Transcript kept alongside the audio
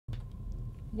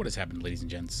What has happened, ladies and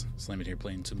gents? Slam It here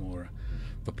playing some more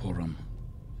Vaporum.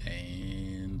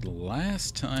 And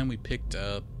last time we picked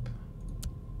up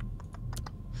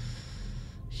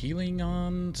healing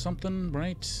on something,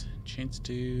 right? Chance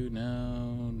to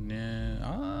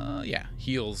yeah,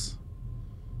 heals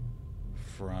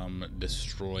from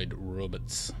destroyed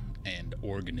robots and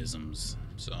organisms.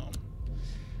 So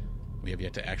we have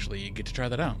yet to actually get to try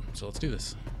that out. So let's do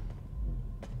this.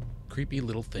 Creepy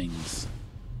little things.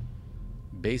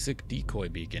 Basic decoy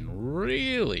beacon.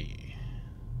 Really?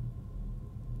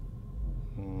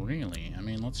 Really? I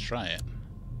mean, let's try it.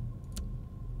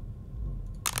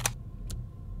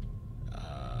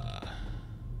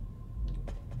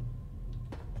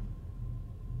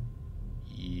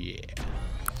 Yeah.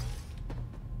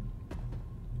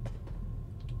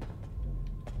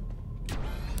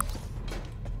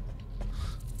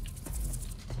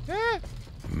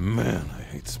 Man, I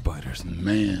hate spiders.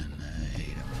 Man, I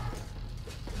hate them.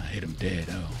 I hate them dead,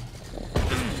 oh.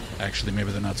 Actually,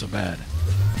 maybe they're not so bad.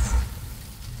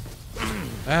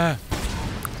 Ah!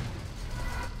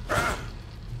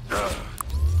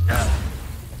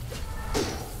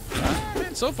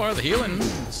 Man, so far the healing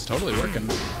is totally working.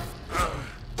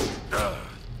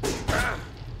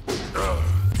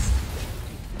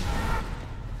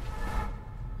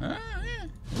 Yeah.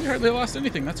 We hardly lost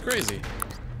anything, that's crazy.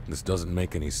 This doesn't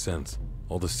make any sense.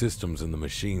 All the systems and the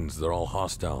machines, they're all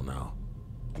hostile now.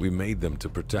 We made them to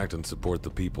protect and support the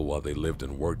people while they lived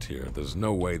and worked here. There's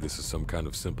no way this is some kind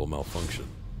of simple malfunction.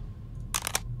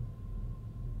 What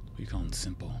are you calling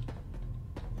simple?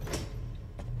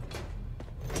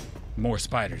 More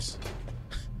spiders.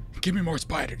 Give me more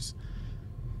spiders.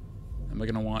 Am I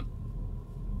gonna want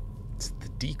the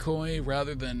decoy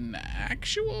rather than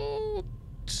actual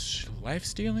life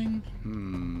stealing?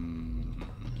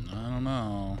 I don't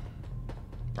know.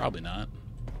 Probably not.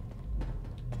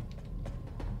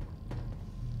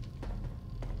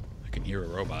 I can hear a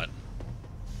robot.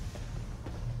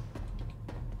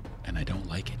 And I don't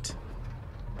like it.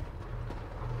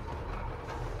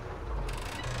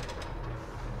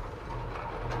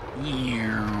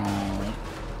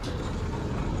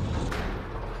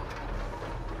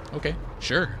 Okay,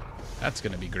 sure. That's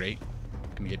gonna be great.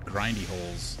 Gonna get grindy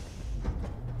holes.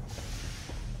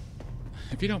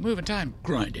 If you don't move in time,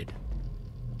 grind it.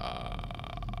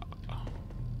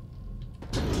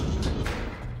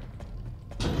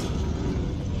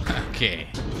 Okay.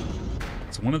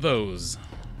 It's one of those.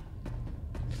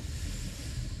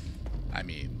 I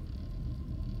mean,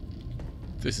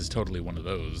 this is totally one of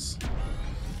those.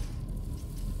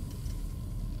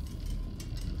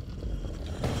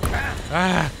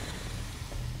 Ah!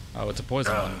 Oh, it's a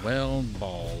poison one. Well,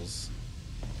 balls.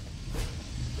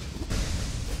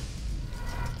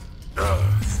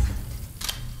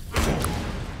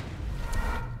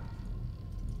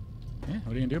 Yeah,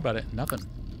 what are you gonna do about it? Nothing.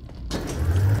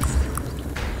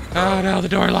 Oh no, the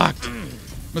door locked.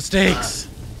 Mistakes.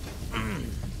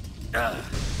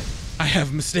 I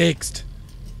have mistakes.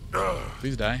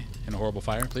 Please die in a horrible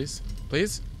fire, please.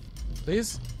 Please?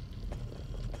 Please?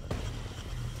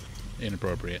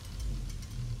 Inappropriate.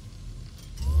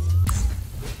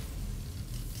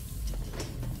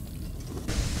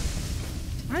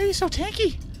 Why are you so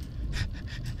tanky?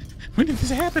 When did this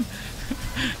happen?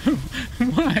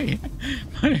 Why?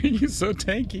 Why are you so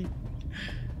tanky?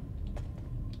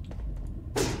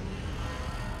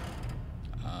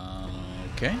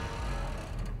 Okay.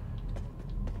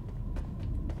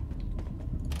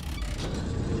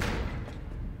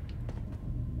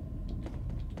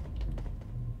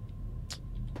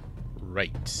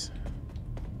 Right.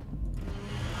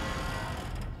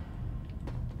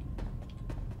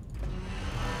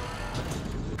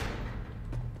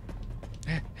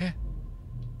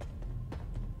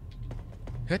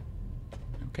 Hit.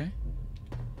 Okay.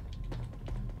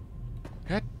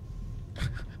 Hit.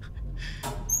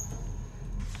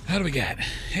 How do we got?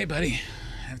 Hey, buddy.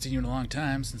 Haven't seen you in a long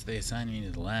time since they assigned me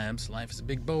to the labs. Life is a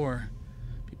big bore.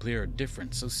 People here are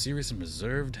different, so serious and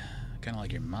reserved. Kind of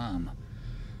like your mom.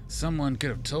 Someone could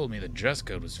have told me the dress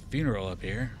code was funeral up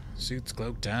here. Suits,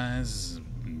 cloak, ties,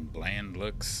 bland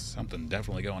looks. Something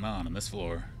definitely going on this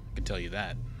floor. I can tell you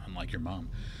that, unlike your mom.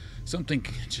 Something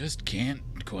just can't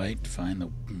quite find the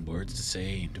words to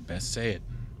say to best say it.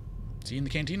 See you in the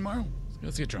canteen tomorrow?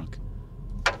 Let's get drunk.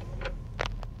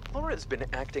 Laura's been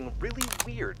acting really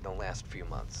weird the last few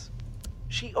months.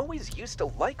 She always used to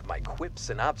like my quips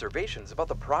and observations about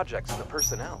the projects and the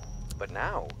personnel, but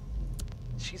now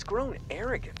she's grown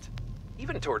arrogant,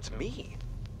 even towards me.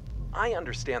 I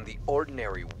understand the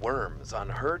ordinary worms on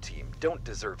her team don't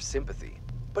deserve sympathy,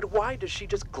 but why does she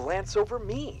just glance over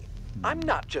me? I'm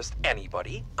not just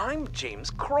anybody. I'm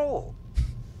James Kroll.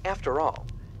 After all,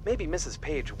 maybe Mrs.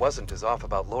 Page wasn't as off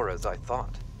about Laura as I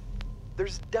thought.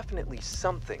 There's definitely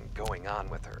something going on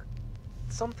with her.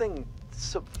 Something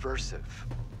subversive.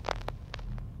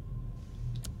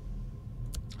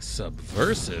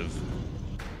 Subversive?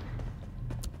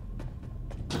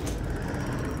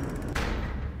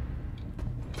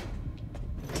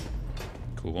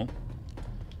 Cool.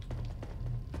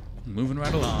 Moving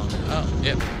right along. Oh,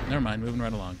 yep. Never mind. Moving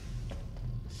right along.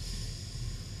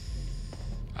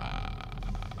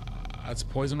 That's a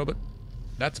poison robot.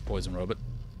 That's a poison robot.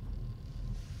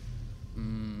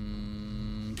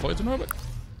 Poison robot.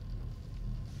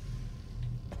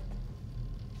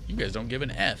 You guys don't give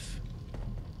an F.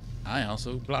 I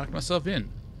also blocked myself in.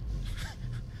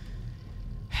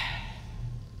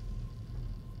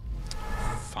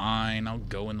 Fine, I'll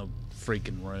go in the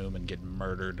freaking room and get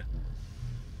murdered.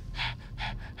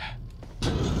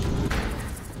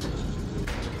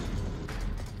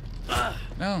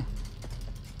 No.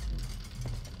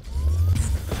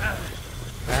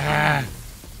 I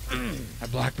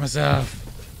blocked myself.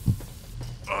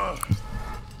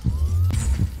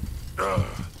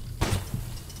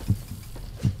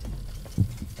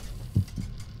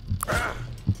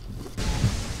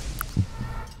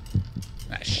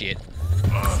 Shit.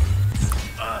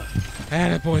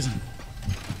 The poison.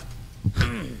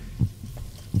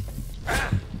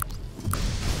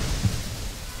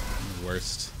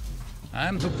 Worst.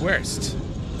 I'm the worst.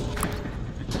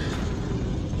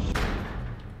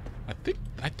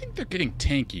 I think they're getting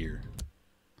tankier.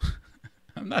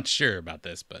 I'm not sure about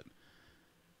this, but I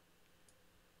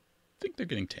think they're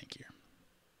getting tankier.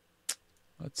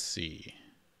 Let's see.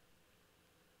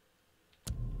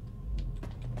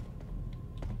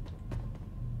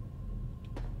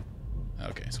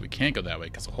 Okay, so we can't go that way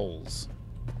because of holes.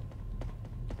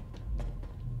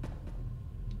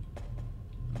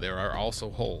 There are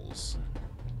also holes.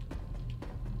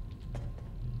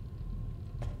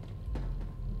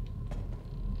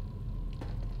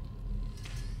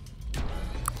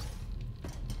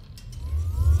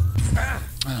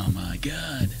 Oh my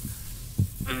god.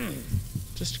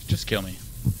 Just kill me.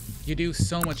 You do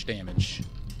so much damage.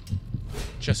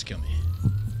 Just kill me.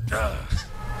 Alright.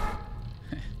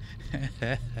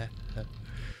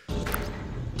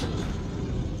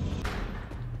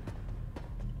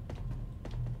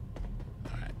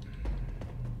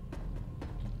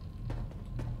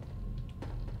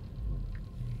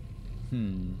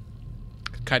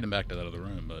 Could kite him back to that other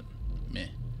room, but meh.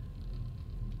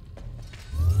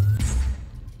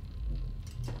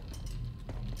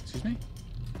 Excuse me?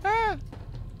 Ah!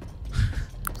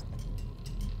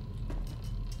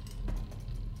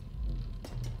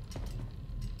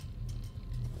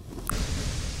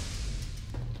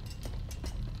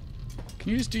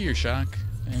 Can you just do your shock?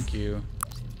 Thank you.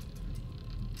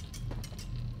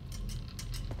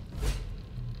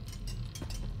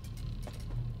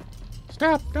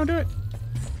 Stop! Don't do it!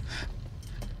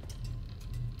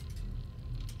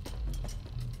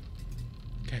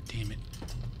 God damn it.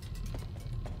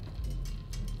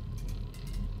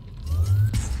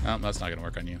 Oh, that's not gonna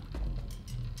work on you.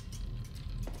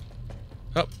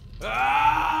 Oh.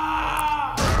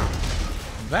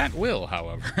 That will,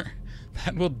 however.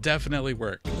 That will definitely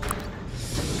work.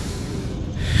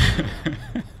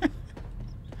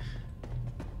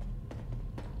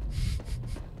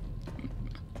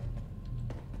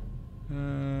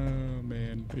 Oh,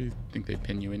 man. Do you think they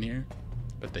pin you in here?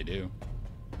 But they do.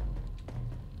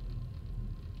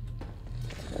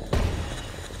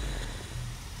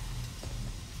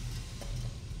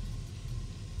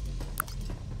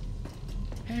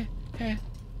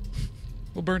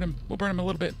 We'll burn him. We'll burn him a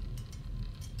little bit.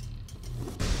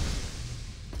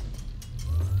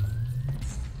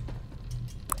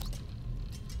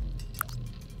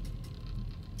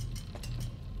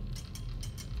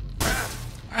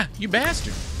 Ah, you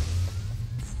bastard.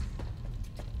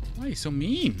 Why are you so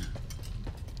mean?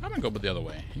 I'm gonna go the other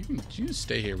way. You can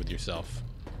stay here with yourself.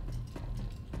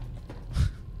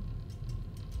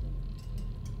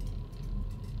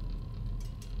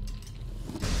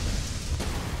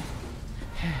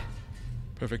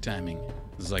 Perfect timing.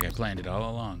 This is like I planned it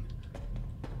all along.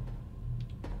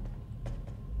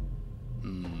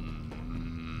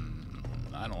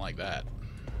 I don't like that.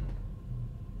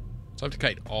 So I have to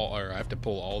kite all, or I have to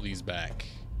pull all these back.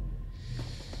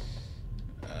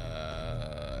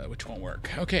 Which won't work.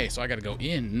 Okay, so I gotta go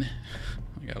in.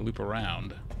 I gotta loop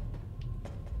around.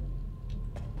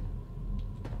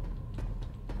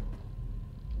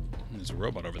 And there's a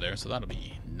robot over there, so that'll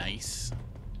be nice.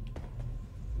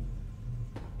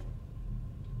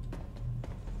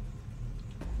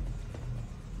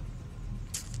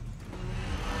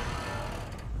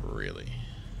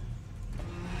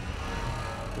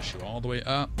 Push you all the way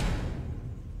up.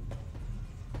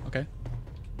 Okay.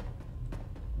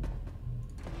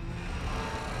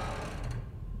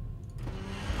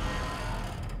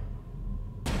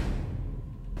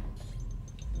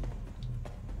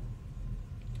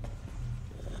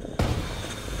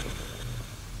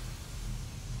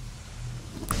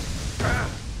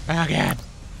 Oh god.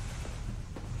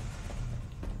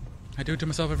 I do it to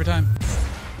myself every time.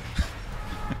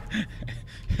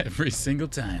 Every single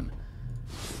time.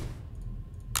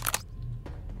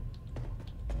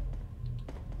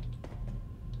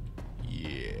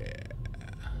 Yeah.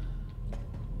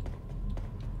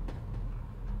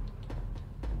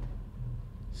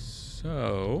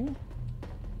 So,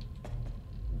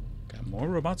 got more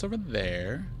robots over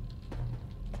there.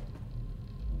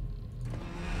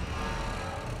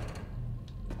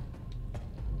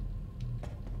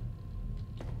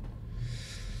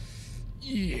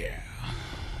 Yeah.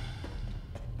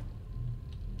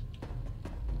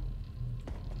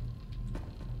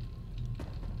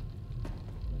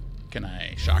 Can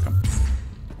I shock him?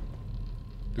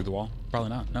 Through the wall? Probably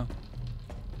not, no.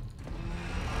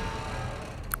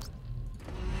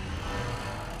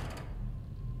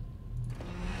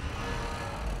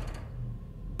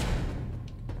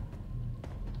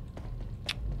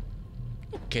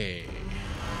 Okay.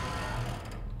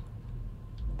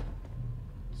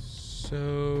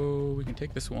 So we can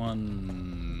take this one.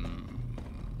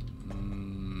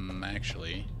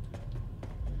 Actually,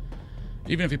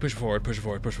 even if you push forward,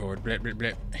 blip, blip,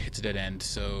 blip, hits a dead end.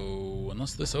 So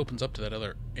unless this opens up to that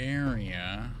other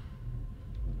area,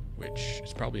 which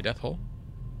is probably a death hole.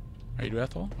 Are you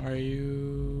death hole? Are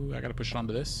you? I gotta push it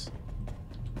onto this.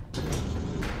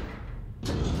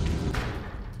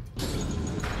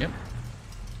 Yep.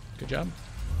 Good job.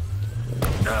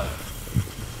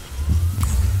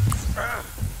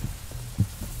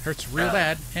 Hurts real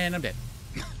bad, and I'm dead.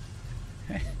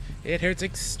 It hurts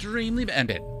extremely bad. I'm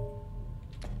dead.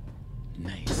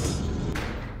 Nice.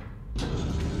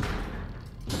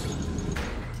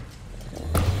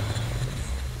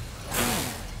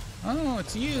 Oh,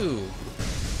 it's you.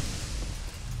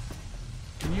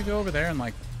 Can you go over there and,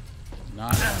 like,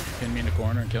 not pin me in a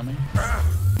corner and kill me?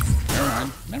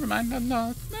 Never mind. Never mind.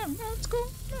 No, it's cool.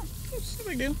 No, it's no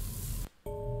big deal.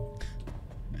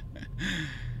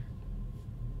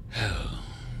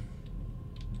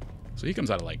 So he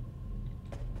comes out of, like,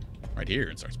 right here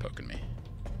and starts poking me.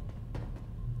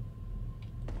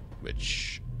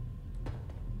 Which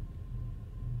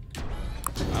I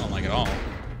don't like at all.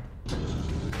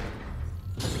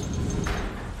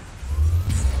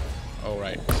 Oh,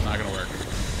 right. It's not gonna work.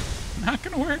 Not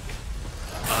gonna work.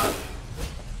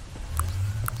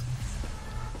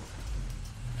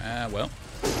 Well.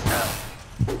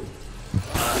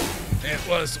 It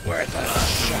was worth a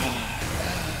shot.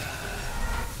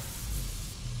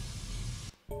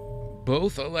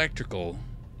 Both electrical,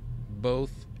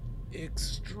 both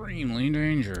extremely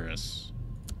dangerous.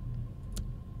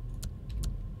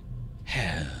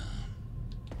 Hell.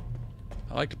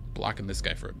 I liked blocking this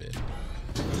guy for a bit.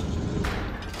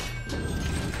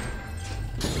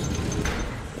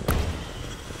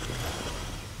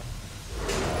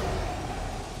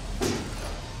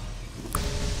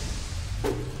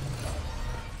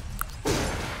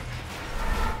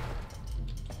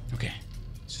 Okay,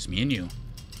 it's just me and you.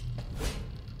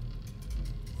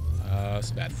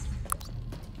 That's bad.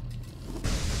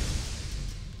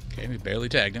 Okay, we barely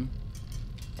tagged him.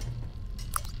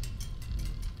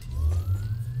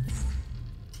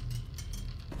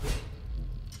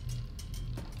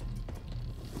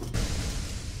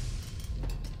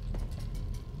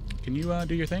 Can you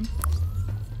do your thing?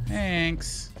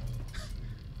 Thanks.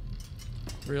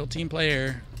 Real team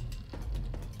player.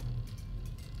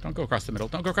 Don't go across the middle.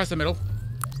 Don't go across the middle.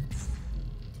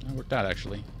 That worked out,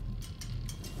 actually.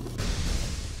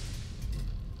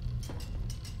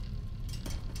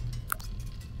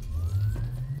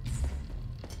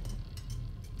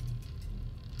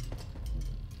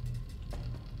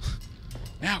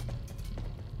 No.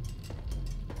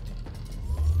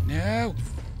 No.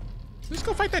 Let's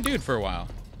go fight that dude for a while.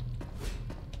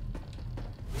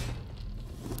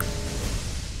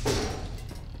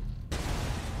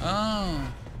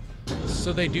 Oh.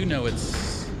 So they do know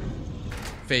it's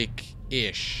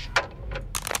fake-ish.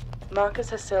 Marcus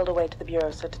has sailed away to the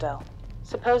Bureau Citadel,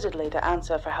 supposedly to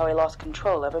answer for how he lost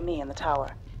control over me in the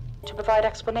tower, to provide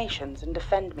explanations and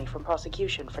defend me from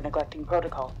prosecution for neglecting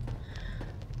protocol.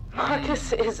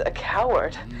 Marcus is a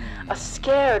coward, a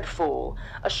scared fool,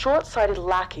 a short-sighted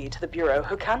lackey to the Bureau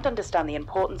who can't understand the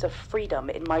importance of freedom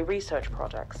in my research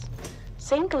projects.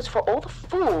 Same goes for all the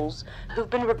fools who've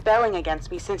been rebelling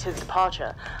against me since his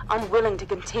departure, unwilling to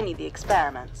continue the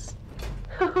experiments.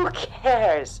 Who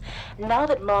cares? Now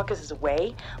that Marcus is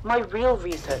away, my real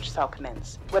research shall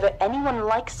commence, whether anyone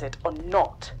likes it or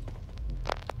not.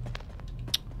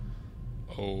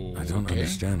 Oh, I don't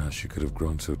understand how she could have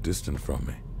grown so distant from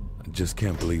me. I just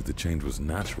can't believe the change was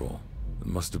natural.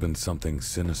 There must have been something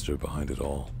sinister behind it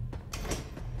all.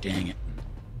 Dang it.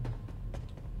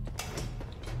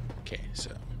 Okay, so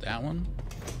that one,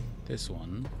 this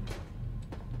one.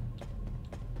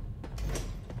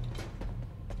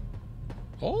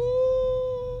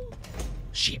 Oh,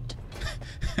 shit.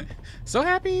 So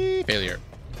happy. Failure.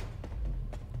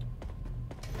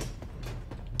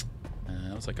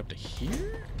 That was like up to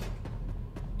here.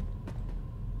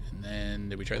 And then,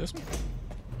 did we try this one?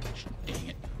 Dang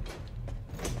it.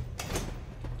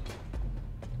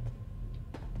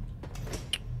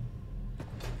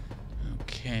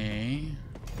 Okay.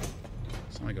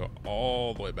 So I'm gonna go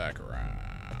all the way back around.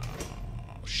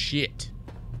 Oh, shit.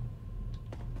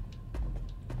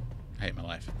 I hate my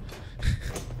life.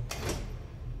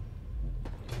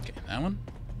 Okay, that one.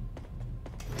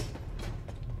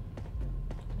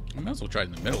 I might as well try it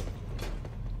in the middle.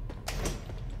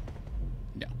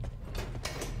 No.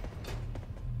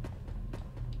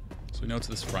 So we know it's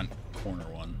this front corner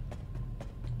one.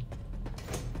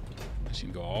 I just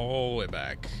need to go all the way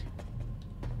back.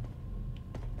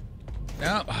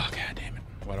 No. Oh, god damn it.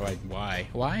 Why?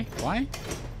 Why?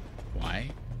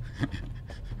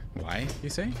 Why, you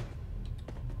say?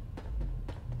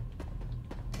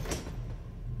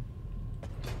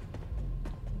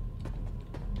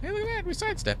 Hey, look at that. We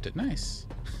sidestepped it. Nice.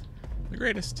 The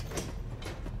greatest.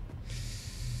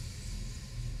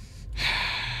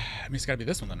 I mean, it's gotta be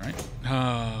this one then, right?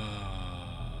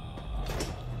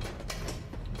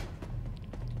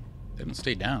 They don't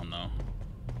stay down, though.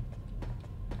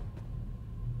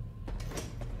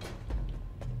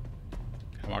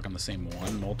 Can I walk on the same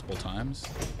one multiple times?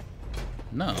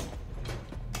 No.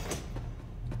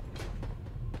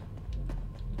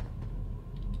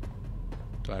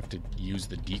 Do I have to use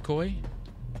the decoy?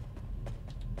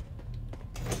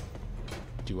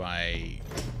 Do I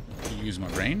use my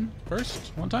brain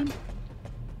first one time?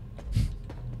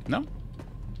 No?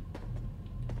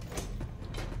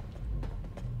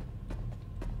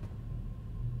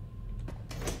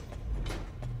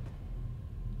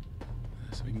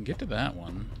 So we can get to that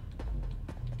one.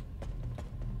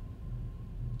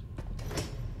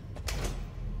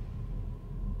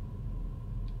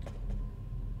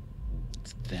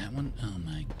 It's that one? Oh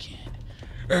my god.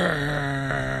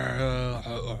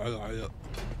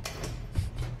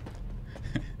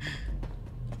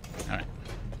 Alright.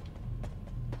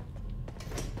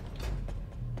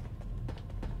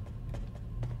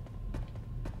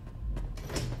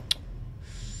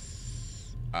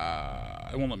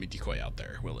 It won't let me decoy out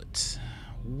there, will it?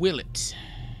 Will it?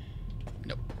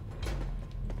 Nope.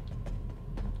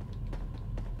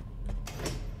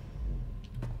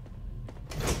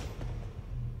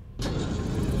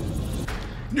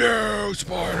 No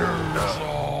spiders!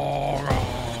 Oh,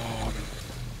 God.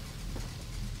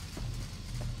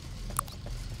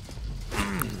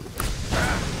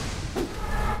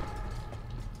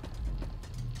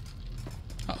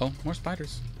 Uh-oh, more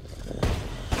spiders.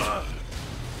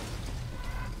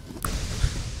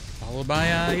 Followed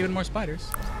by even more spiders.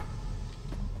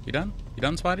 You done? You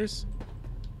done, spiders?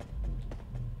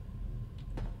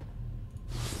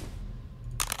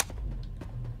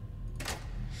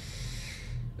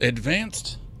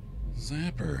 Advanced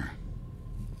zapper.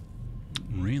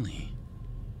 Really?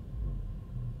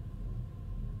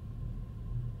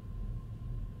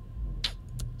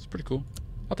 It's pretty cool.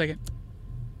 I'll take it.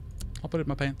 I'll put it in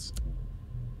my pants.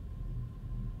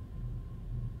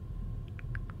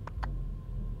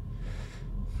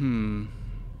 We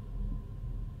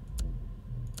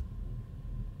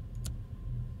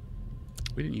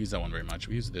didn't use that one very much.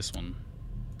 We used this one.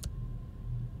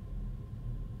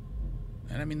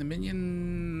 And I mean, the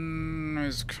minion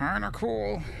is kind of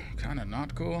cool, kind of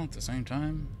not cool at the same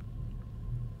time.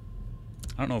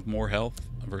 I don't know if more health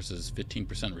versus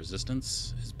 15%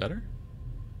 resistance is better.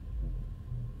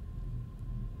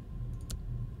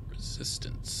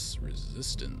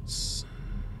 Resistance.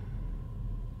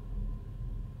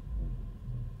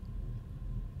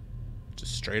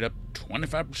 Just straight up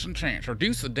 25% chance.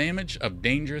 Reduce the damage of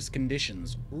dangerous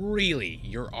conditions. Really?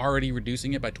 You're already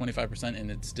reducing it by 25% and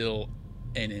it's still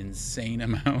an insane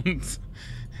amount?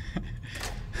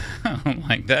 I don't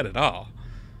like that at all.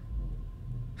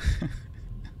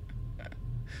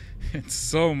 It's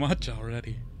so much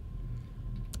already.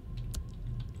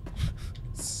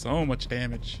 So much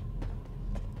damage.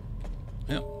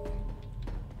 Well,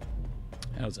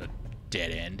 that was a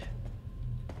dead end.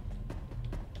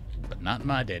 But not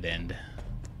my dead end.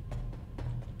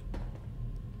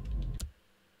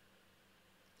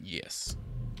 Yes.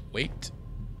 Wait.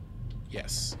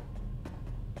 Yes.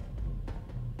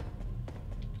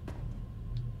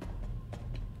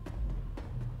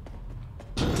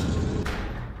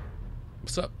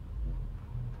 What's up?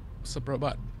 What's up,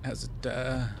 robot? How's it,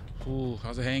 ooh,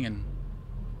 how's it hanging?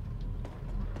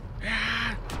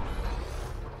 Ah!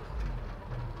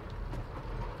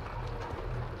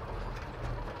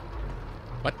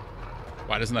 What?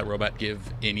 Why doesn't that robot give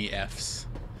any Fs?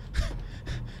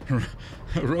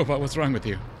 Robot, what's wrong with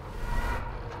you?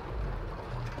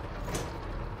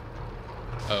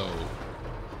 Oh.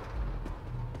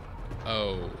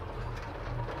 Oh.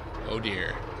 Oh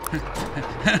dear.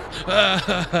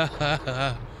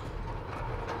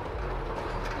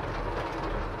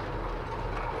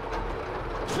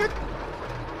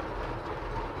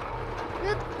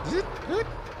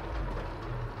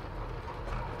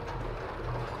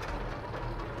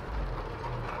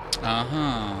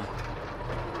 Uh-huh.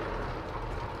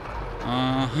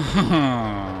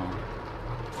 Uh-huh.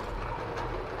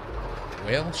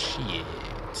 Well, shit.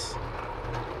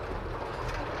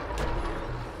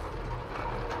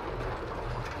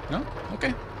 No?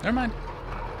 Okay. Never mind.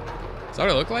 Is that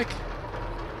what I look like?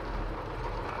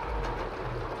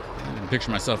 I didn't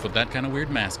picture myself with that kind of weird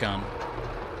mask on.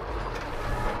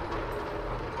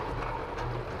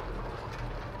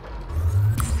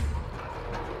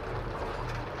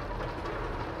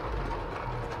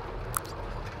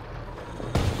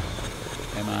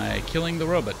 Am I killing the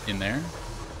robot in there?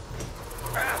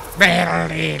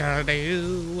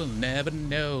 We'll never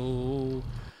know.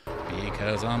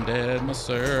 Because I'm dead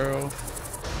myself.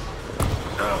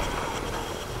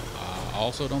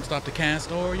 Also, don't stop to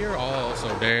cast or you're also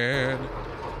dead.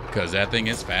 Because that thing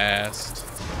is fast.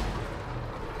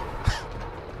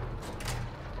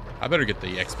 I better get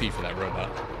the XP for that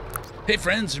robot. Hey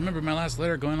friends, remember my last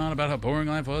letter going on about how boring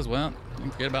life was? Well,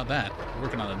 forget about that. We're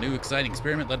working on a new exciting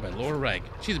experiment led by Laura Reich.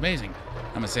 She's amazing.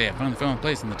 I'm gonna say I finally found a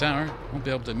place in the tower. Won't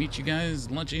be able to meet you guys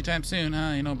lunch anytime soon,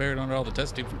 huh? You know, buried under all the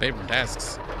test tubes and paper and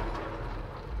tasks.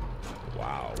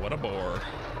 Wow, what a bore.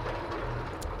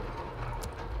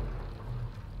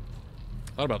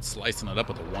 Thought about slicing it up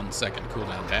with a 1-second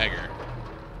cooldown dagger.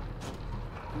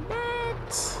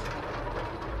 But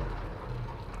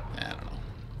I don't know.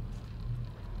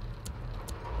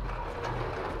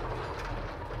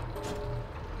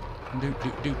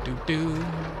 Do.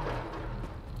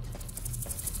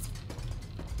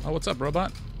 Oh, what's up,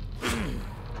 robot?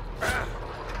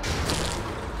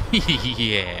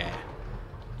 Yeah.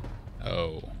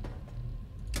 Oh.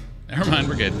 Never mind,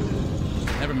 we're good.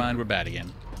 Never mind, we're bad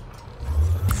again.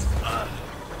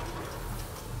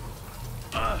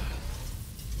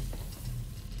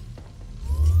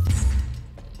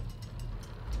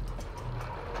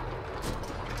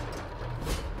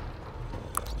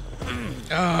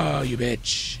 Oh, you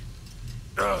bitch.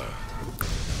 How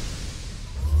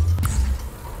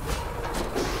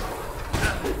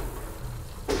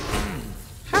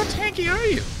tanky are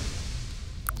you?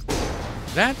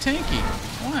 That tanky?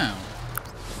 Wow.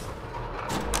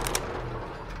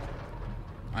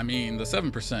 I mean, the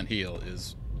 7% heal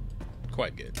is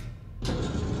quite good.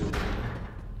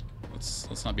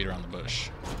 Let's not beat around the bush.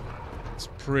 It's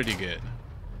pretty good.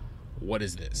 What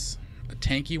is this? A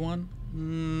tanky one?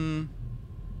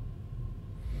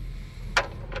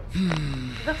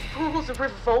 The fools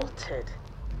revolted.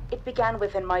 It began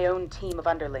within my own team of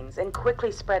underlings and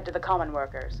quickly spread to the common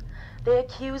workers. They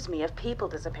accuse me of people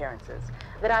disappearances,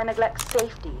 that I neglect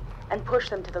safety and push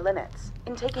them to the limits,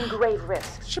 in taking grave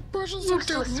risks.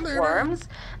 Useless worms!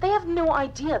 They have no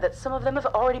idea that some of them have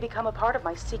already become a part of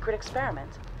my secret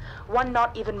experiment. One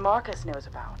not even Marcus knows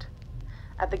about.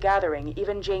 At the gathering,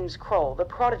 even James Kroll, the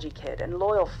prodigy kid and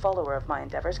loyal follower of my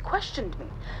endeavors, questioned me.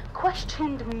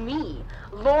 Questioned me!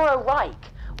 Laura Reich!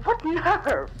 What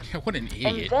nerve! What an idiot.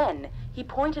 And then he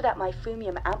pointed at my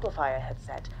Fumium amplifier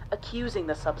headset, accusing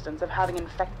the substance of having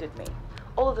infected me.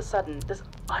 All of a sudden, this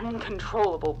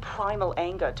uncontrollable primal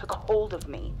anger took a hold of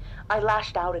me. I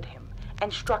lashed out at him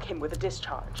and struck him with a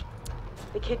discharge.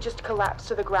 The kid just collapsed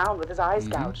to the ground with his eyes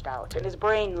gouged out and his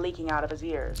brain leaking out of his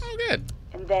ears. Oh, good.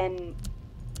 And then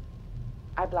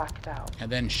I blacked out.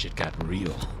 And then shit got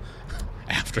real.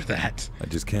 After that. I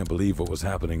just can't believe what was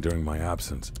happening during my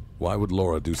absence. Why would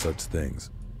Laura do such things?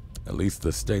 At least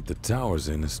the state the tower's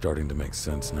in is starting to make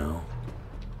sense now.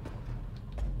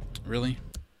 Really?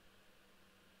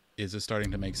 Is it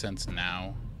starting to make sense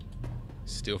now?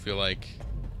 Still feel like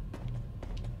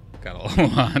got a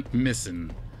lot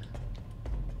missing.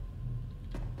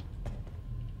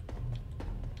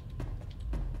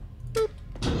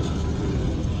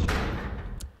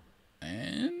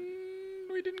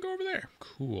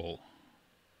 pool.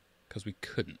 Because we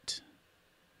couldn't.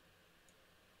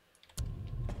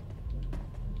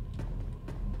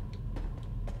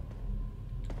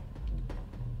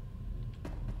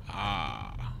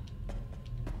 Ah.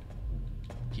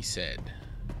 He said.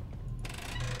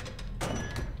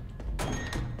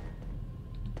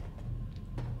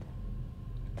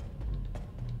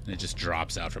 And it just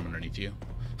drops out from underneath you.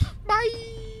 Bye!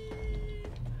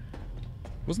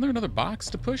 Wasn't there another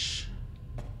box to push?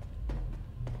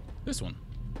 This one.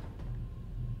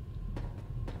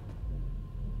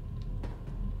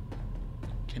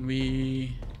 Can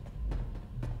we...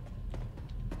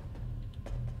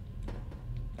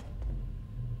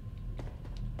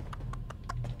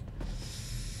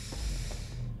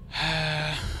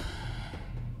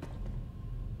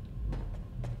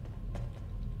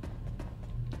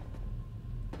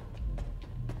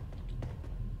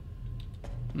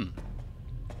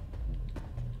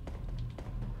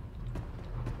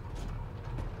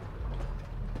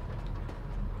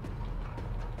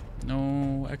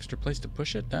 No extra place to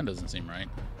push it? That doesn't seem right.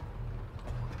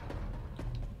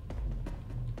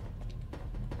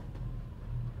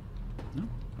 No?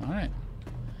 Alright.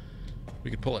 We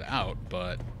could pull it out,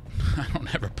 but I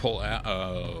don't ever pull out.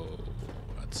 Oh,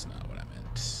 that's not what I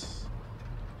meant.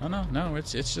 Oh, no,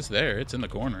 it's just there. It's in the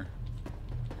corner.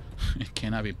 It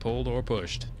cannot be pulled or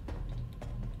pushed.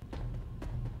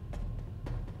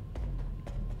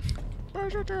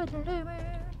 Push it to the limit.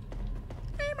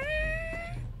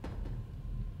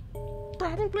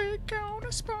 Probably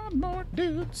gonna spawn more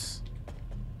dudes.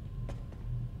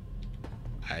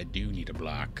 I do need a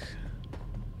block.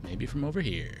 Maybe from over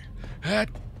here. Hut.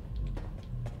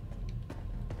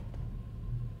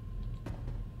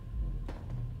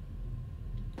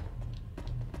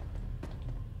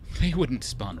 They wouldn't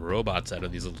spawn robots out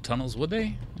of these little tunnels, would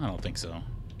they? I don't think so.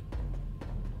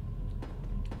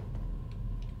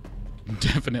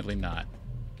 Definitely not.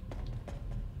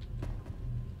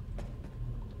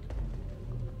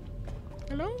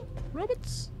 Hello?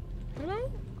 Robots?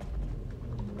 Hello?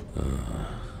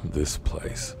 This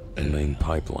place. The main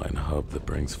pipeline hub that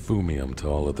brings fumium to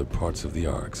all other parts of the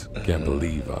arcs. Can't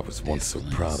believe I was once so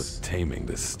proud of taming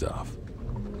this stuff.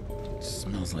 It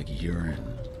smells like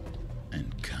urine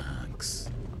and conks.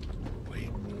 Wait,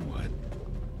 what?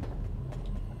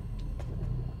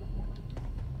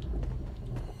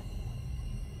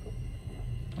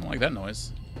 I don't like that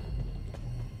noise.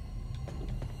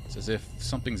 It's as if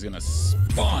something's gonna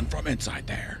spawn from inside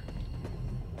there.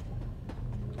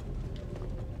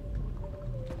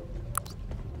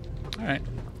 Alright.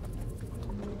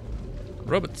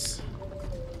 Robots.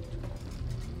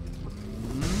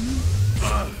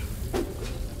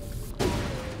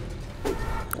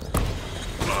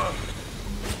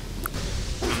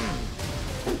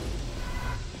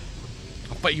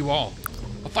 I'll fight you all.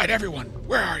 I'll fight everyone.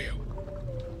 Where are you?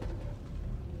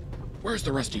 Where's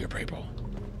the rest of your people?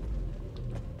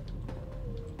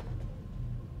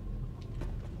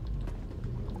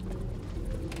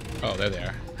 Oh, there they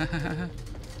are.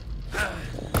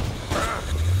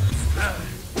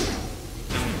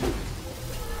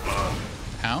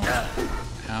 Ow.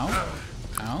 Ow.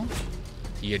 Ow.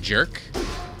 You jerk.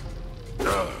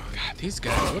 God, these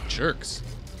guys look jerks.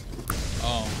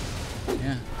 Oh,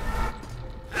 yeah.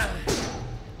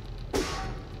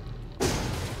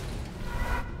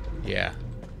 Yeah.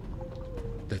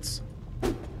 That's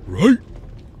right.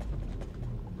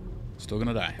 Still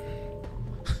gonna die.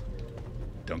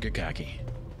 Don't get cocky.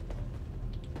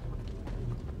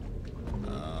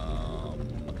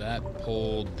 That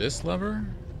pulled this lever.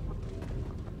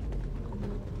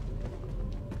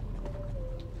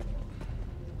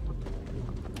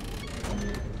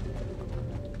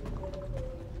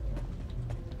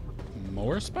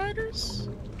 More spiders?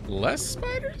 Less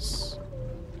spiders?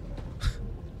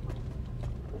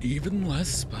 Even less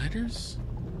spiders?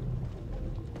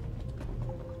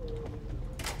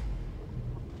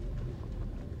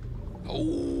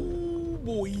 Oh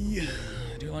boy.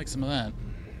 I do like some of that.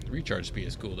 Recharge speed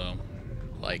is cool though.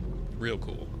 Like, real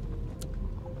cool.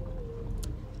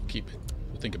 Keep it.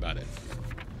 We'll think about it.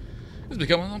 It's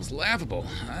becoming almost laughable.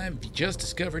 I've just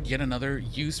discovered yet another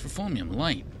use for fumium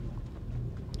light.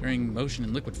 During motion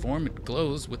in liquid form, it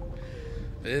glows with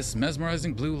this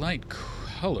mesmerizing blue light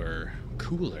cooler.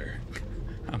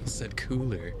 I almost said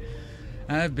cooler.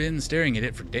 I've been staring at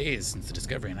it for days since the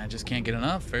discovery, and I just can't get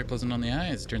enough. Very pleasant on the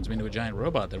eyes. It turns me into a giant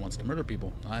robot that wants to murder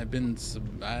people. I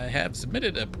have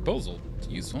submitted a proposal to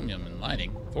use fumium in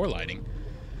lighting,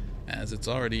 as it's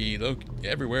already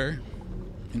everywhere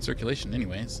in circulation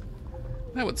anyways.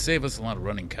 That would save us a lot of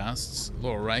running costs.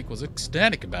 Laura Reich was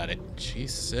ecstatic about it. She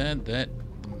said that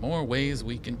more ways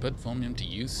we can put Foamium to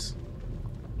use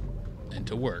and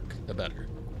to work, the better.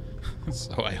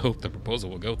 So I hope the proposal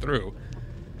will go through.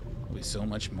 It'll be so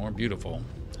much more beautiful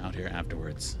out here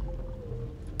afterwards.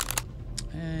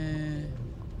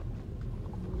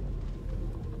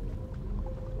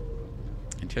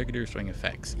 Interrogator showing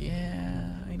effects.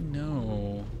 Yeah, I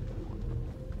know.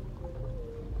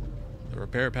 The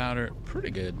repair powder,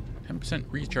 pretty good. 10%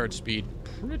 recharge speed,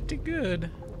 pretty good.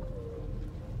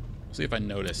 See if I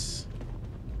notice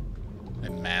a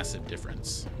massive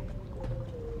difference.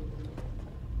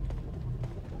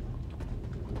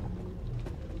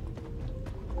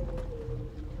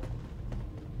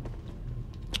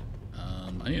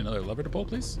 I need another lever to pull,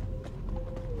 please.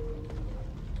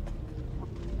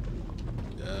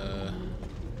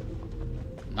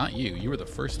 Not you. You were the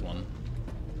first one.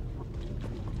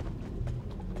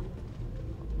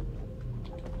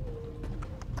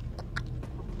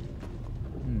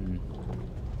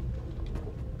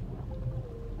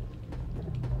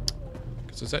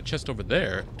 So it's that chest over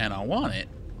there, and I want it.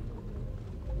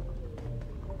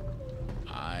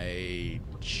 I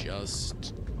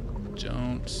just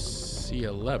don't see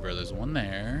a lever. There's one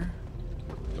there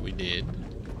that we did.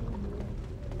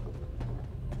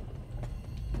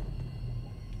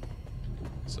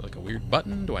 Is it like a weird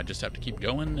button? Do I just have to keep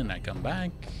going and I come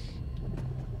back?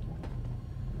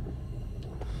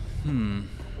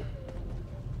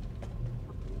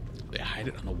 They hide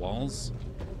it on the walls?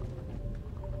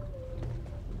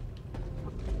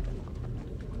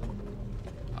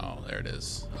 Oh, there it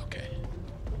is. Okay.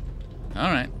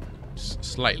 Alright.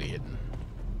 Slightly hidden.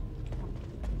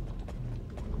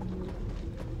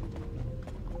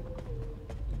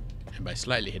 And by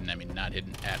slightly hidden, I mean not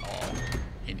hidden at all.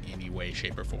 In any way,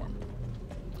 shape, or form.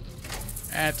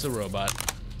 That's a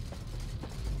robot.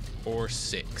 Or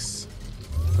 6.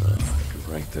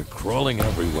 Right, they're crawling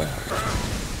everywhere.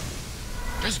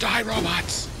 Just die,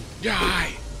 robots!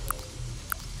 Die!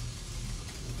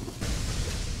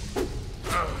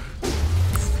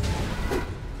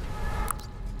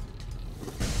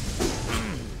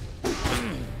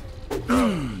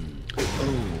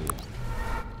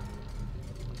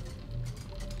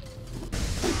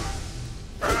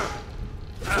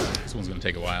 This one's gonna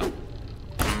take a while.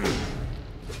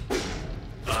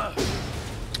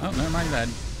 Oh, never mind that.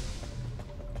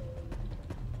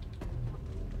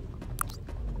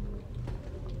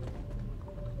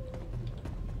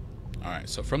 Alright,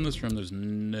 so from this room, there's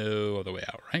no other way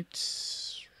out, right?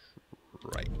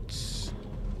 Right.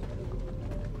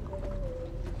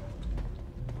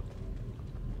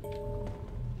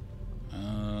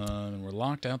 We're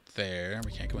locked out there.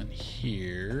 We can't go in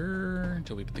here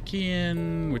until we put the key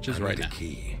in, which is right now.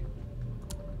 Key.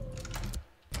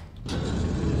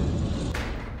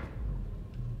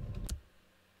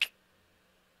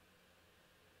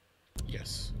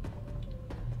 Yes.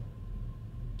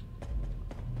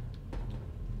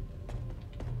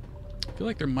 I feel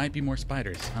like there might be more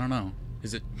spiders. I don't know.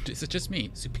 Is it just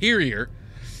me? Superior.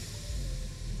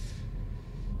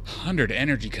 100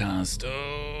 energy cost.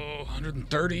 Oh,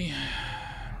 130. I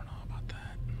don't know about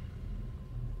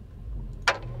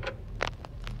that.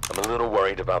 I'm a little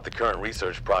worried about the current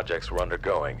research projects we're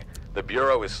undergoing. The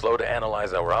Bureau is slow to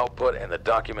analyze our output, and the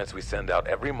documents we send out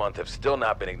every month have still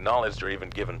not been acknowledged or even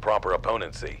given proper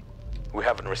opponency. We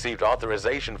haven't received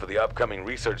authorization for the upcoming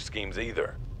research schemes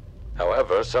either.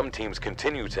 However, some teams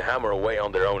continue to hammer away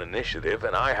on their own initiative,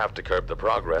 and I have to curb the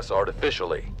progress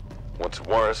artificially. What's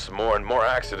worse, more and more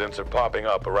accidents are popping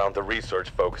up around the research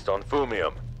focused on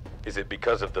Foamium. Is it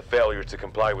because of the failure to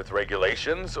comply with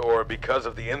regulations, or because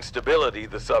of the instability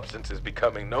the substance is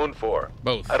becoming known for?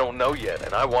 Both. I don't know yet,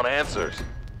 and I want answers.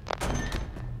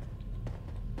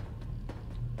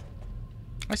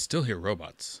 I still hear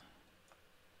robots.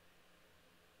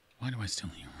 Why do I still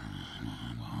hear?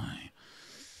 Why?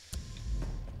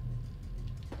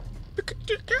 Look at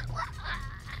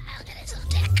his little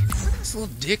dick. Look at this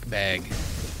little dick bag.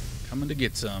 Coming to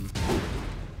get some.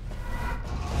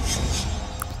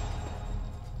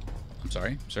 I'm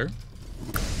sorry, sir.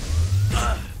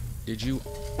 Did you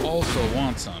also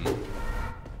want some?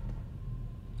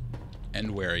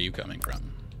 And where are you coming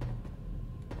from?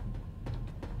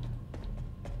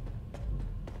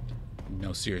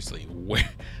 No, seriously,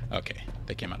 where? Okay,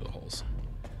 they came out of the holes.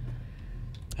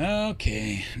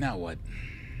 Okay, now what?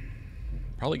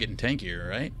 Probably getting tankier,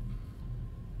 right?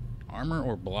 Armor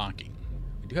or blocking?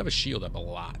 We do have a shield up a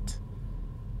lot.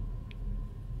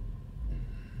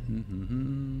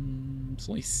 It's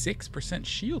only 6%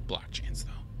 shield block chance,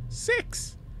 though.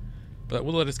 6! But that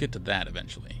will let us get to that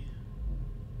eventually.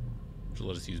 Which will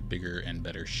let us use bigger and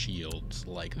better shields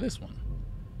like this one.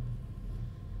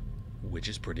 which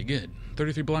is pretty good.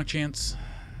 33 block chance.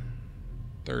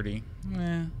 30.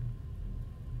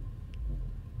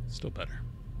 Still better.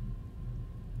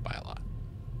 By a lot.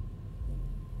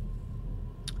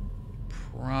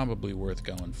 Probably worth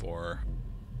going for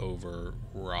over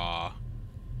raw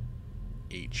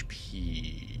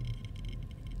HP.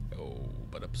 Oh,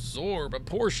 but absorb a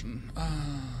portion.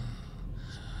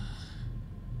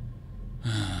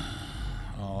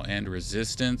 Oh, and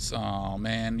resistance. Oh,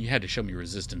 man. You had to show me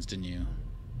resistance, didn't you?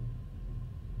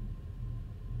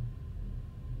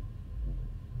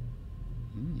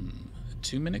 A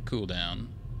 2-minute cooldown.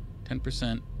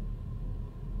 10%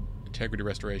 integrity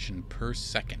restoration per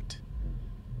second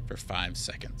for 5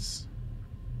 seconds.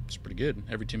 It's pretty good.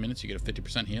 Every 2 minutes you get a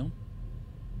 50% heal.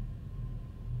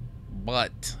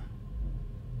 But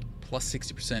plus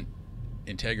 60%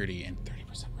 integrity and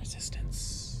 30%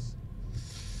 resistance.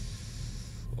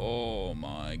 Oh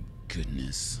my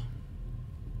goodness.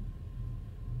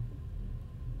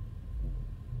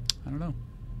 I don't know.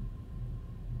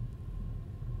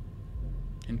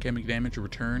 Incoming damage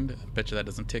returned. I bet you that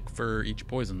doesn't tick for each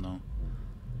poison though.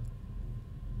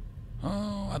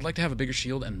 Oh, I'd like to have a bigger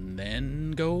shield and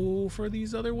then go for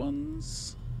these other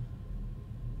ones.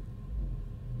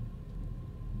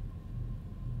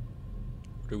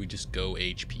 Or do we just go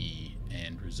HP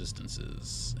and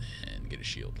resistances and get a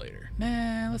shield later?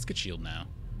 Nah, let's get shield now.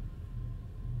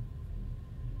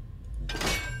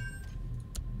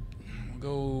 We'll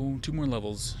go 2 more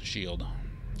levels, shield,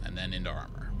 and then into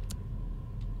armor.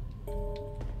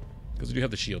 Because we do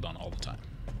have the shield on all the time.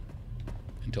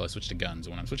 Until I switch to guns.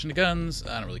 When I'm switching to guns,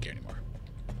 I don't really care anymore.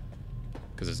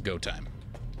 Because it's go time.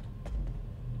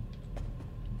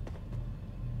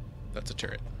 That's a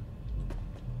turret.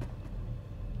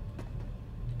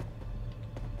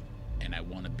 And I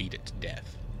want to beat it to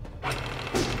death.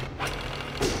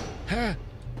 Ha!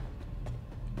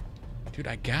 Dude,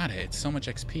 I got it. It's so much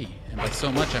XP. And by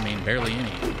so much, I mean barely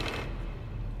any.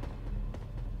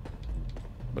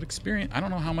 But experience, I don't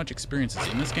know how much experience is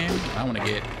in this game. I want to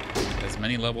get as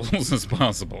many levels as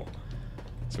possible.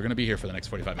 So we're going to be here for the next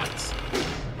 45 minutes.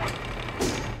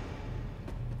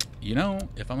 You know,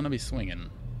 if I'm going to be swinging...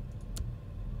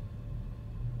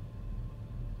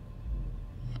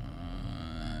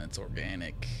 it's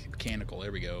organic. Mechanical,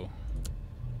 there we go.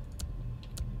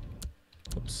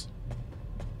 Oops.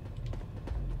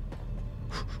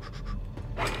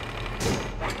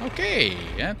 Okay,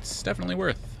 that's definitely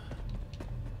worth.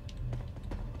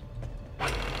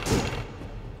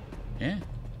 Yeah.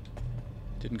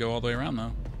 Didn't go all the way around,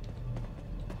 though.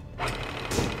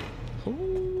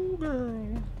 Oh,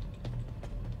 girl.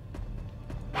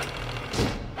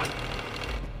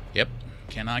 Yep.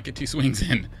 Cannot get 2 swings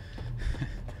in.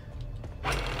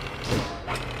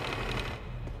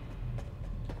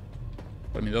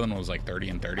 But I mean, the other one was like 30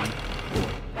 and 30.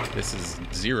 This is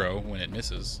 0 when it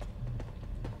misses.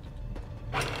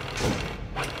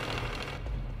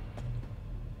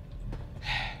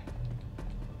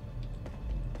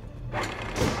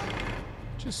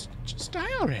 Just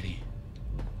die already.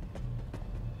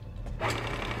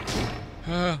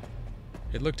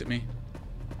 It looked at me.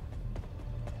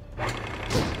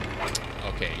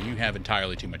 Okay, you have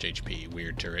entirely too much HP,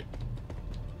 weird turret.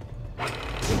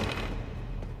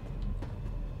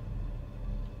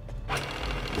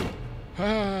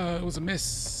 It was a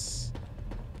miss.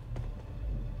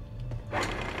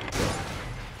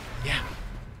 Yeah.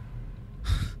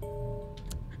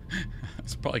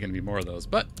 It's probably going to be more of those,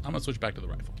 but I'm going to switch back to the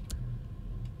rifle.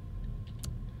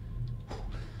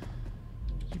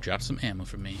 You dropped some ammo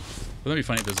for me. Wouldn't that be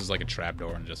funny if this is like a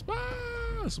trapdoor and just,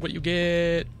 this is what you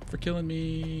get for killing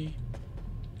me.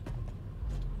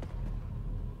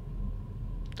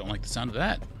 Don't like the sound of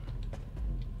that.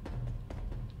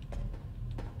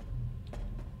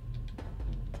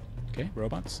 Okay,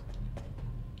 robots.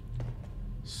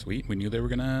 Sweet, we knew they were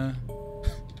gonna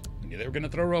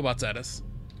throw robots at us.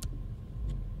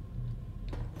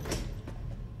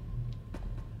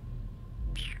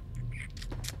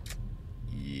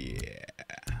 Yeah.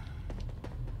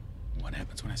 What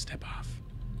happens when I step off?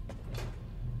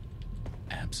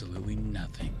 Absolutely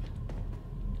nothing.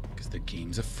 Because the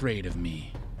game's afraid of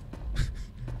me.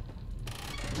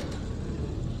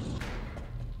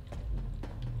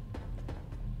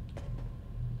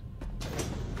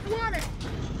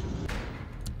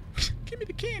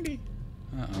 Candy.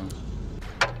 Uh-oh.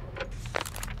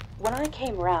 When I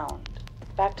came round,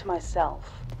 back to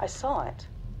myself, I saw it.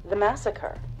 The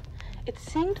massacre. It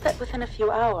seemed that within a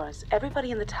few hours, everybody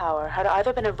in the tower had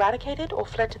either been eradicated or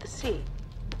fled to the sea.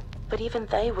 But even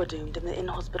they were doomed in the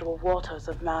inhospitable waters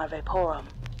of Mare Vaporum.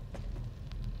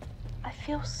 I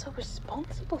feel so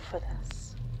responsible for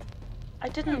this. I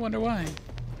I wonder why.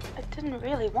 didn't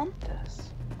really want this.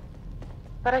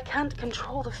 But I can't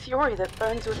control the fury that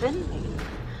burns within me.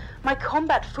 My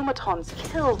combat fumatons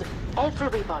killed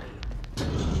everybody.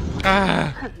 What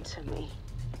happened to me?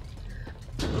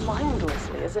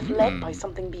 Mindlessly, as if led by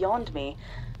something beyond me,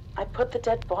 I put the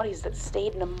dead bodies that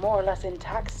stayed in a more or less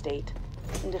intact state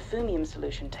into fumium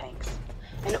solution tanks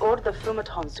and ordered the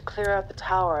fumatons to clear out the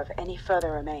tower of any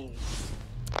further remains.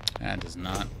 That does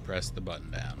not press the button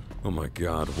down. Oh my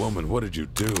god, woman, what did you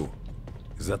do?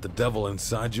 Is that the devil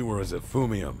inside you, or is it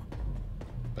fumium?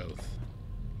 Both.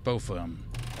 Both of them.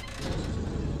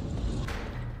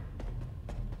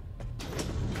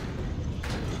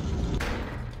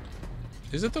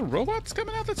 Is it the robots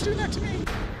coming out that's doing that to me?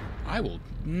 I will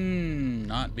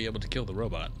not be able to kill the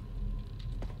robot.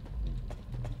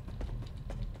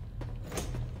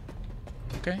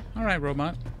 Okay, alright,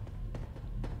 robot.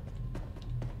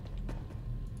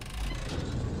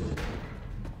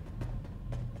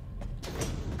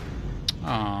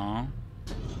 Aww.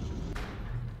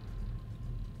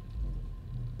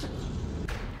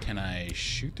 Can I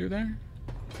shoot through there?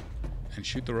 And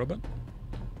shoot the robot?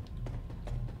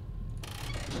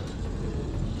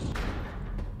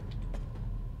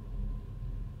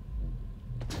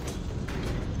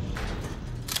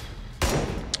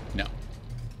 No.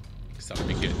 Guess that would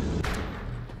be good.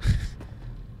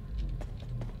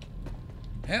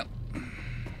 Yep.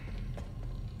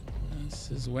 This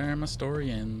is where my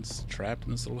story ends. Trapped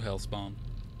in this little hellspawn.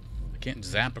 I can't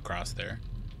zap across there.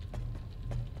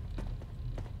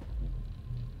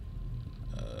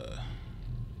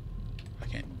 I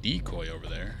can't decoy over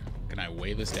there. Can I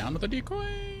weigh this down with a decoy?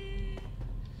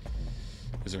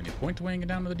 Is there any point to weighing it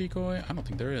down with a decoy? I don't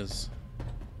think there is.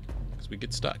 Because we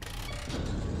get stuck.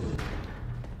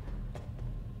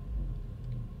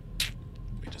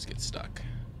 We just get stuck.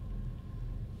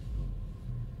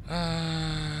 That's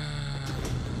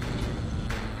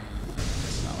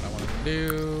not what I wanted to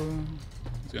do. I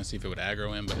was gonna see if it would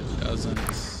aggro him, but it doesn't.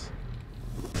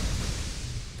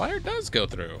 Fire does go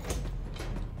through.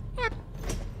 What?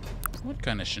 What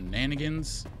kind of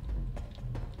shenanigans?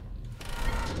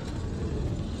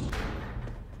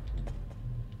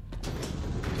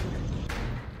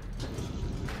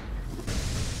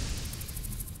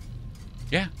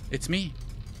 Yeah, it's me.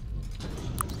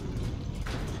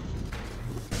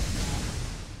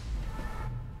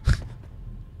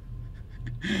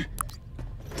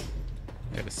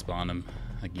 Gotta spawn him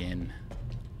again.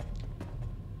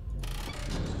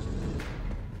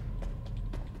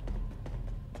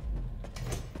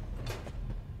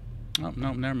 Oh,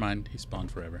 no, never mind. He spawned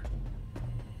forever.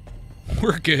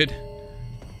 We're good.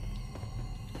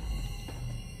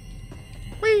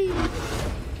 Whee!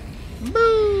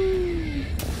 Boo!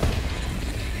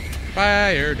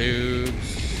 Fire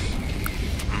dudes.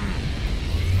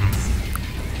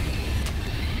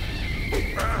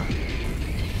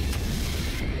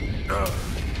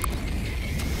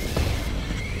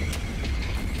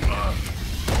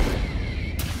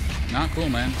 Not cool,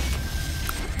 man.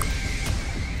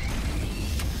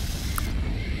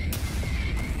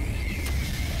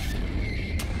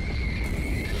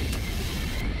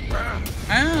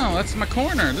 Ow, that's my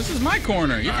corner. This is my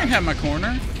corner. You can't have my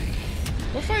corner.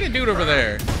 Go fight a dude over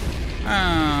there.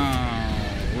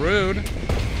 Oh, rude.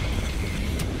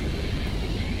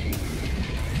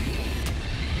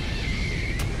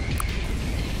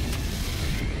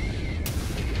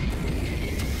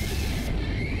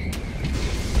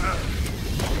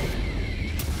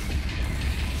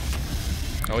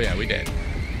 Oh yeah, we did.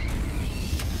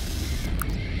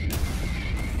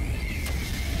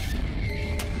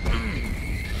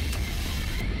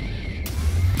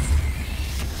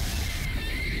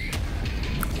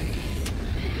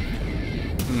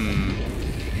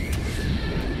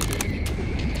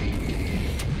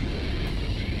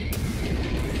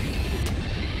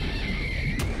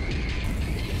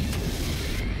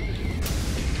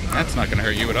 That's not gonna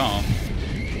hurt you at all.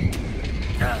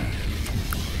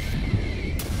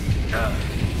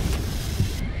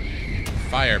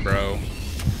 Fire, bro.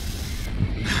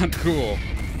 Not cool.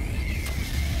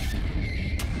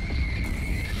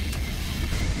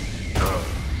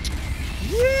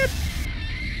 Whoop.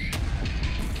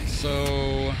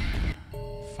 So,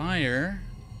 fire.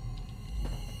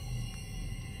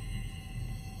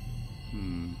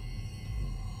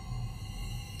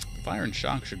 Fire and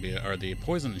shock should be, or the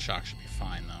poison and shock should be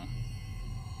fine though.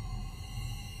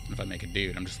 And if I make a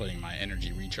dude, I'm just letting my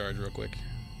energy recharge real quick.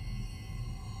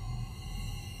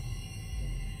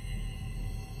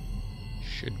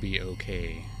 Should be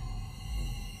okay.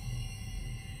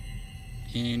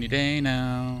 Any day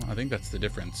now. I think that's the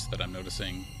difference that I'm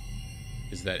noticing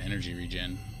is that energy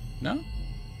regen. No?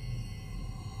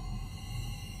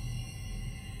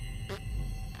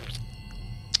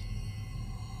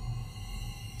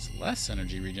 It's less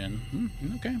energy regen.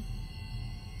 Okay.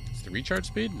 It's the recharge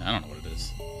speed? I don't know what it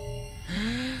is.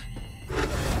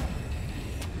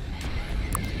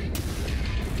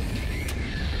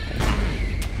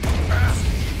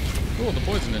 Cool, the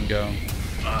poison didn't go.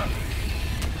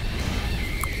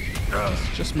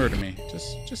 Just murder me.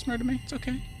 Just murder me. It's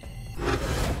okay.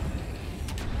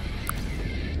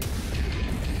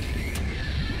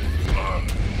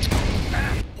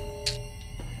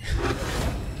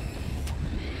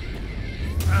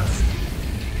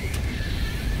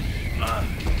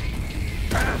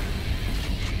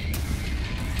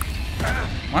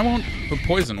 Why won't the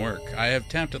poison work? I have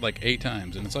tapped it like 8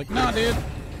 times, and it's like, nah, dude,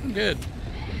 I'm good.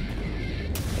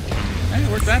 Hey,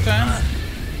 it worked that time.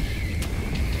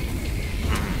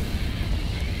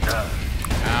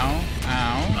 Ow,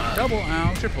 ow, double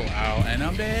ow, triple ow, and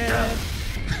I'm dead.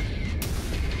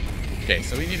 Okay,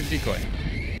 so we need a decoy.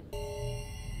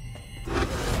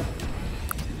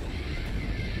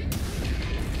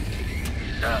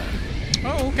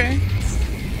 Oh, okay.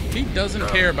 He doesn't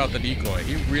care about the decoy.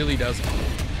 He really doesn't.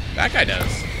 That guy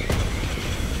does.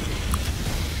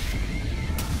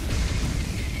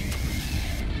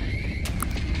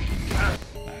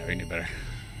 Alright, we knew better.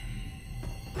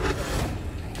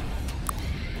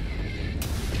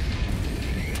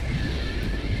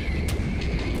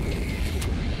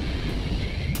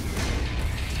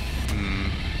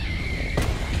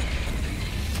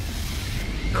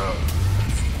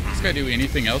 Does this guy do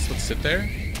anything else but sit there?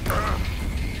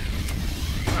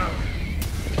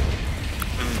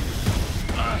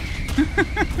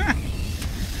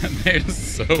 They're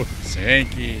so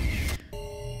tanky.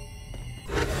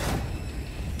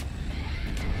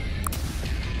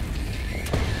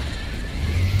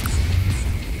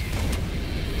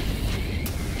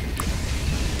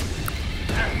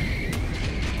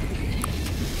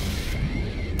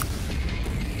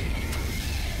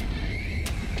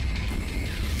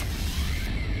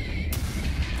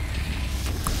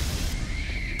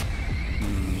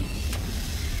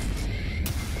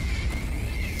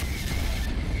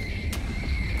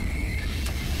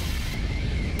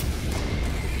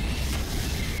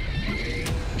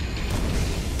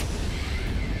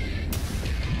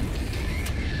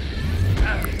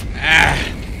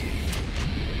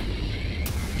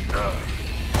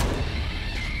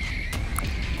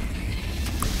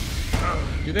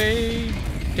 Do they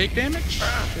take damage?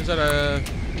 Is that a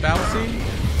fallacy?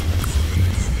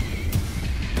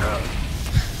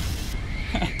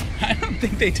 I don't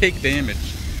think they take damage.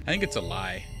 I think it's a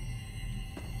lie.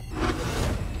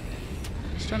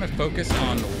 Just trying to focus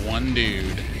on one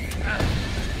dude.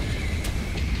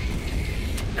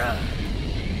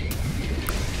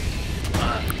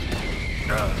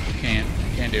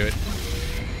 Can't do it.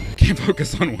 Can't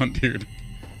focus on one dude.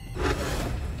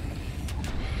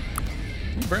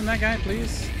 Can you burn that guy,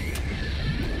 please?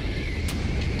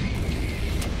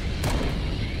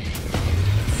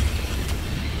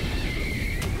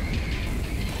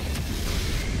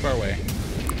 Far away.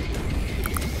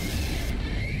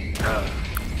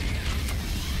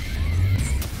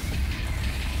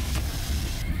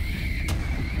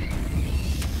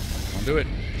 I'll do it.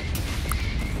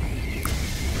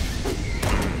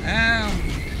 Ow.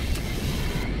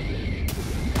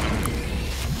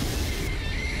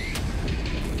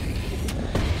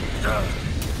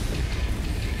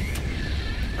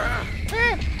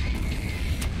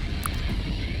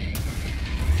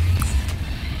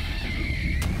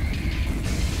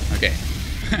 Okay.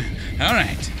 All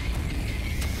right.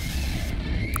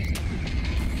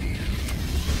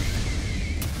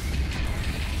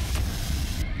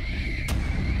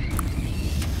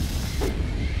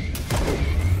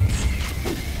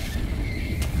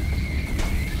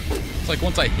 It's like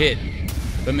once I hit,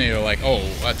 then they are like, oh,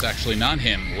 that's actually not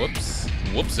him. Whoops.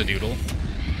 Whoops-a-doodle.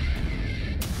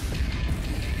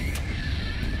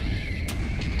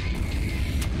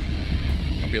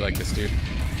 Don't be like this, dude.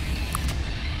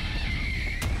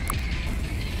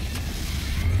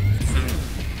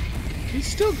 He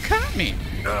still caught me.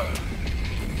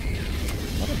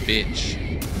 What a bitch.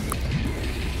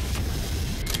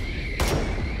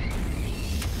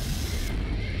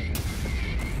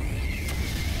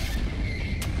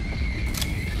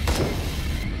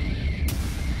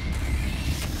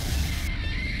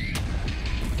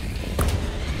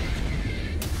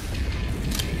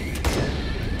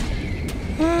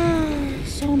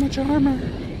 So much armor.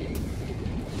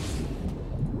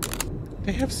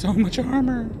 They have so much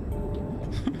armor.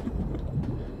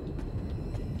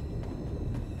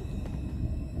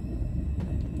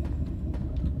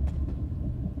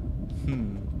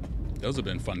 Those have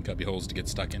been fun cubby holes to get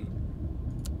stuck in.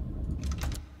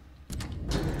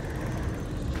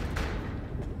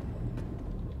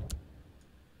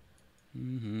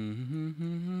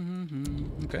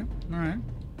 Okay, alright.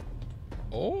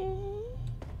 Oh!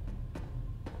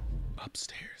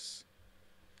 Upstairs.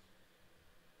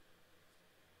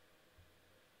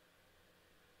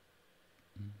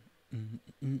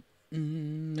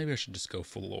 Maybe I should just go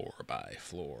floor by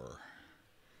floor.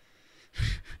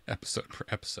 Episode per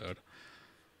episode.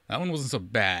 That one wasn't so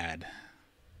bad.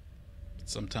 But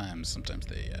sometimes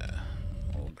they, a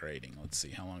little grating. Let's see,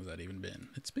 how long has that even been?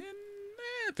 It's been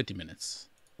 50 minutes.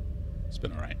 It's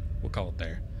been alright. We'll call it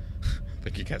there.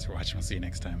 Thank you guys for watching. I'll see you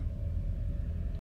next time.